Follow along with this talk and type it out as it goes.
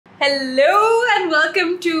Hello and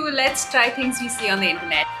welcome to Let's Try Things We See on the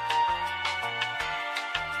Internet.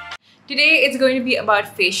 Today it's going to be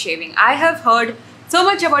about face shaving. I have heard so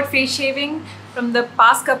much about face shaving from the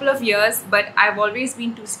past couple of years, but I've always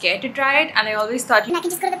been too scared to try it, and I always thought I can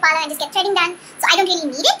just go to the parlor and just get threading done, so I don't really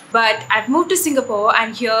need it. But I've moved to Singapore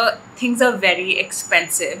and here things are very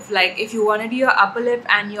expensive. Like if you want to do your upper lip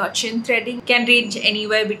and your chin threading, can range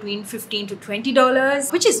anywhere between $15 to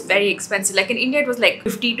 $20, which is very expensive. Like in India it was like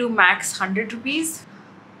 50 to max 100 rupees.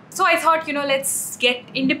 So I thought, let's get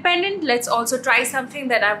independent. Let's also try something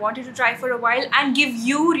that I wanted to try for a while and give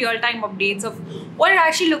you real-time updates of what it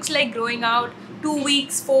actually looks like growing out 2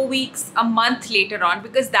 weeks, 4 weeks, a month later on,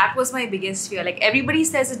 because that was my biggest fear. Like everybody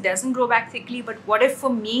says it doesn't grow back thickly, but what if for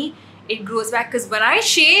me it grows back? Because when I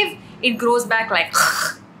shave, it grows back like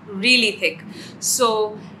really thick.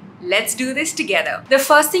 So let's do this together. The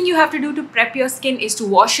first thing you have to do to prep your skin is to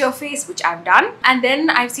wash your face, which I've done. And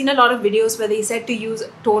then I've seen a lot of videos where they said to use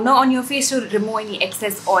toner on your face to remove any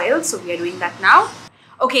excess oil. So we are doing that now.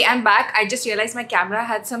 Okay, I'm back. I just realized my camera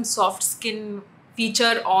had some soft skin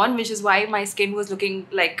feature on, which is why my skin was looking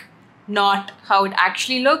like not how it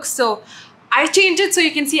actually looks. So I changed it so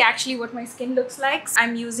you can see actually what my skin looks like.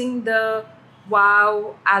 I'm using the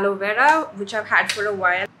Wow aloe vera, which I've had for a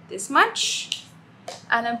while, this much.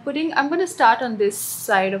 And I'm gonna start on this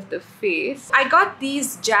side of the face. I got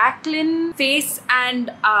these Jacqueline face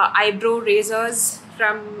and eyebrow razors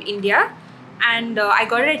from India, and I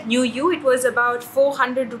got it at New You. It was about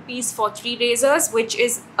 400 rupees for 3 razors, which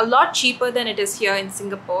is a lot cheaper than it is here in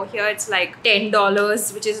Singapore. Here it's like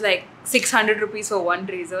 $10, which is like 600 rupees for 1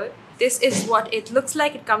 razor. This is what it looks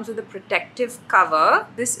like. It comes with a protective cover.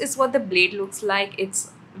 This is what the blade looks like.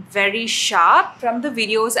 It's very sharp. From the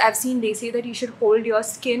videos I've seen, they say that you should hold your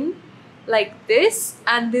skin like this,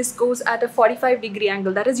 and this goes at a 45-degree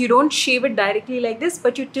angle. That is, you don't shave it directly like this,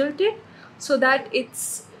 but you tilt it so that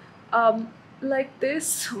it's like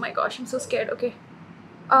this. Oh my gosh, I'm so scared. Okay.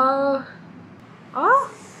 I'm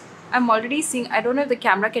already seeing, I don't know if the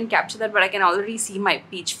camera can capture that, but I can already see my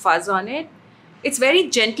peach fuzz on it. It's very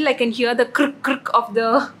gentle. I can hear the crick of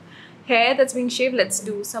the hair that's being shaved. Let's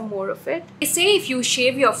do some more of it. They say if you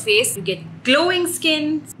shave your face, you get glowing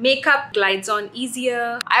skin, makeup glides on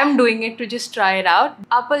easier. I'm doing it to just try it out.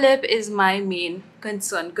 Upper lip is my main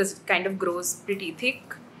concern because it kind of grows pretty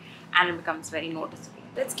thick and it becomes very noticeable.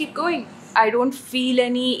 Let's keep going. I don't feel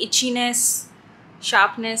any itchiness,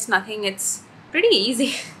 sharpness, nothing. It's pretty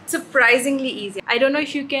easy. Surprisingly easy. I don't know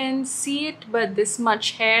if you can see it, but this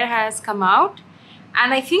much hair has come out.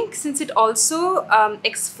 And I think since it also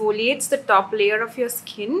exfoliates the top layer of your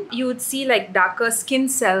skin, you would see like darker skin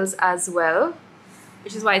cells as well,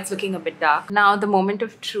 which is why it's looking a bit dark. Now the moment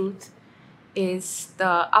of truth is the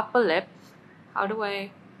upper lip. How do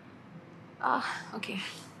I... okay.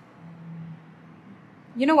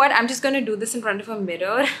 You know what? I'm just going to do this in front of a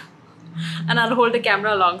mirror and I'll hold the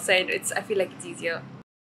camera alongside. I feel like it's easier.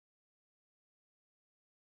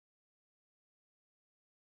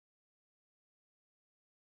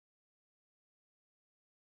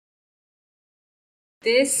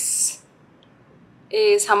 This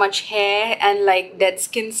is how much hair and like dead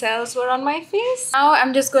skin cells were on my face. Now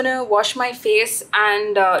I'm just gonna wash my face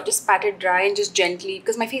and just pat it dry and just gently,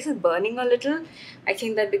 because my face is burning a little. I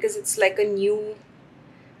think that because it's like a new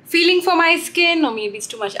feeling for my skin, or maybe it's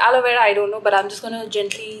too much aloe vera, I don't know, but I'm just gonna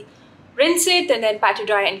gently rinse it and then pat it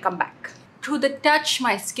dry and come back. To the touch,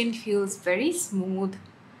 my skin feels very smooth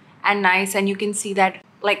and nice, and you can see that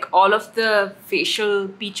like all of the facial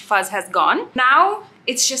peach fuzz has gone. Now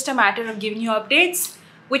it's just a matter of giving you updates,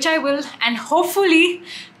 which I will, and hopefully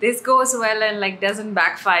this goes well and like doesn't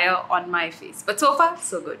backfire on my face. But so far,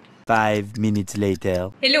 so good. 5 minutes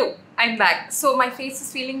later. Hello, I'm back. So my face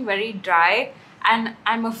is feeling very dry and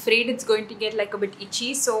I'm afraid it's going to get like a bit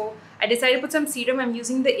itchy. So I decided to put some serum. I'm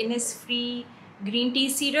using the Innisfree green tea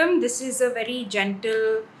serum. This is a very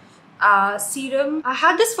gentle serum. I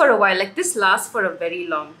had this for a while. Like this lasts for a very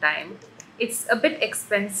long time. It's a bit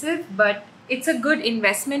expensive, but it's a good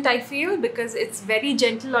investment, I feel, because it's very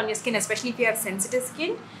gentle on your skin, especially if you have sensitive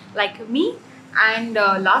skin like me, and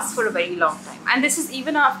lasts for a very long time. And this is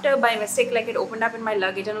even after by mistake, like it opened up in my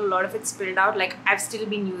luggage and a lot of it spilled out. Like I've still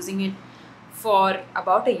been using it for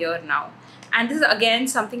about a year now. And this is again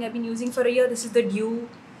something I've been using for a year. This is the Dew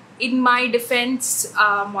In My Defense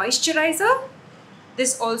moisturizer.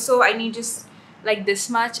 This also I need just like this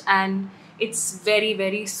much, and it's very,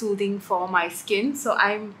 very soothing for my skin. So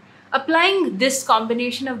I'm applying this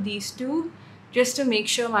combination of these two just to make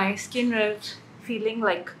sure my skin is feeling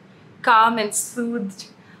like calm and soothed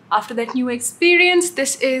after that new experience.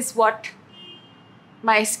 This is what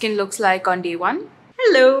my skin looks like on day 1.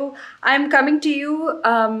 Hello, I'm coming to you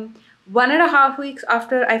 1.5 weeks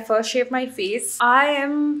after I first shaved my face. I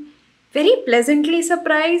am very pleasantly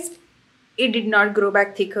surprised. It did not grow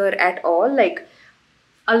back thicker at all. Like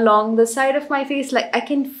along the side of my face, like I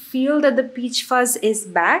can feel that the peach fuzz is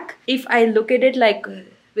back. If I look at it like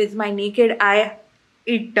with my naked eye,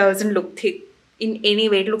 it doesn't look thick in any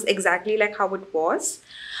way. It looks exactly like how it was.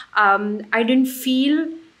 I didn't feel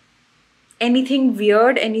anything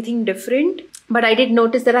weird, anything different. But I did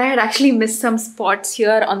notice that I had actually missed some spots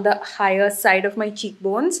here on the higher side of my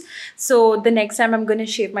cheekbones. So the next time I'm going to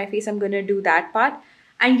shave my face, I'm going to do that part.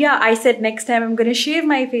 And yeah, I said next time I'm going to shave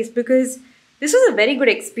my face because this was a very good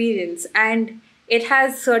experience. And it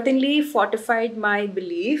has certainly fortified my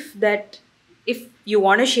belief that if you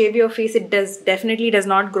want to shave your face, it definitely does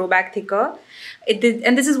not grow back thicker. It did,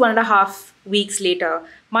 and this is 1.5 weeks later.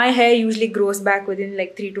 My hair usually grows back within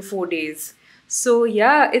like 3 to 4 days. So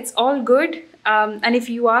yeah, it's all good. And if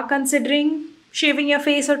you are considering shaving your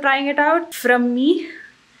face or trying it out, from me,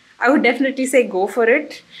 I would definitely say go for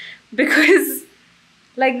it because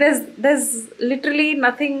like there's literally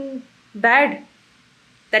nothing bad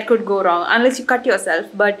that could go wrong unless you cut yourself.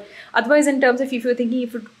 But otherwise, in terms of if you're thinking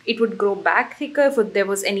if it would grow back thicker, if there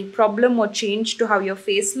was any problem or change to how your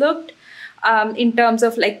face looked, in terms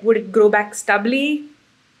of like would it grow back stubbly,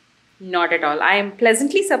 not at all. I am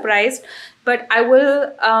pleasantly surprised, but I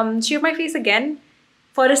will shave my face again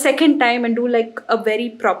for a second time and do like a very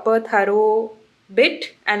proper thorough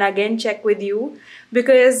bit and again check with you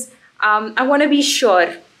because I want to be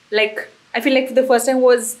sure. Like I feel like the first time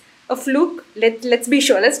was a fluke. Let's be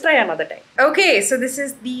sure. Let's try another time. Okay, so this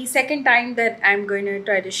is the second time that I'm going to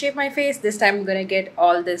try to shave my face. This time I'm going to get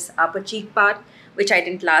all this upper cheek part, which I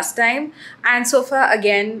didn't last time. And so far,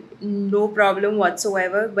 again, no problem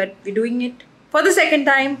whatsoever. But we're doing it for the second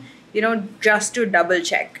time, you know, just to double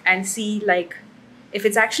check and see like if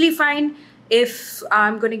it's actually fine, if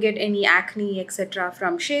I'm going to get any acne, etc.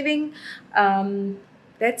 from shaving.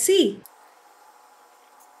 Let's see.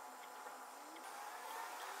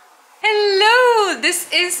 Hello,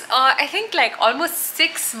 this is I think like almost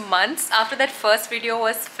 6 months after that first video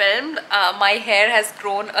was filmed. My hair has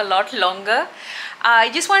grown a lot longer. I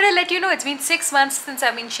just wanted to let you know it's been 6 months since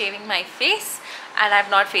I've been shaving my face and I've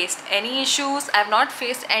not faced any issues. I've not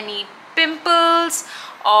faced any pimples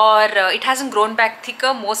or it hasn't grown back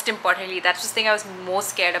thicker. Most importantly, that's the thing I was most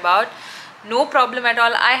scared about. No problem at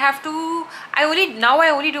all. I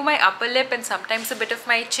only do my upper lip and sometimes a bit of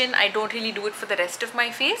my chin. I don't really do it for the rest of my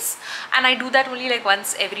face, and I do that only like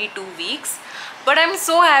once every 2 weeks. But I'm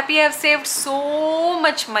so happy. I've saved so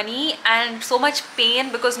much money and so much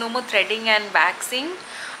pain because no more threading and waxing.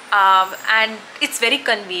 And it's very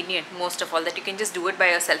convenient, most of all, that you can just do it by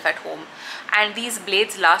yourself at home. And these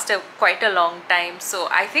blades last quite a long time, so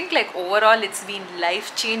I think like overall it's been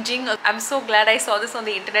life-changing. I'm so glad I saw this on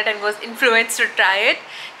the internet and was influenced to try it.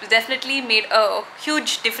 It definitely made a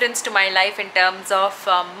huge difference to my life in terms of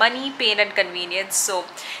money, pain and convenience. So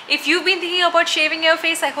if you've been thinking about shaving your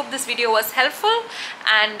face, I hope this video was helpful,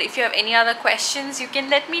 and if you have any other questions you can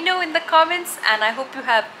let me know in the comments, and I hope you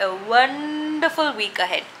have a wonderful week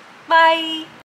ahead. Bye.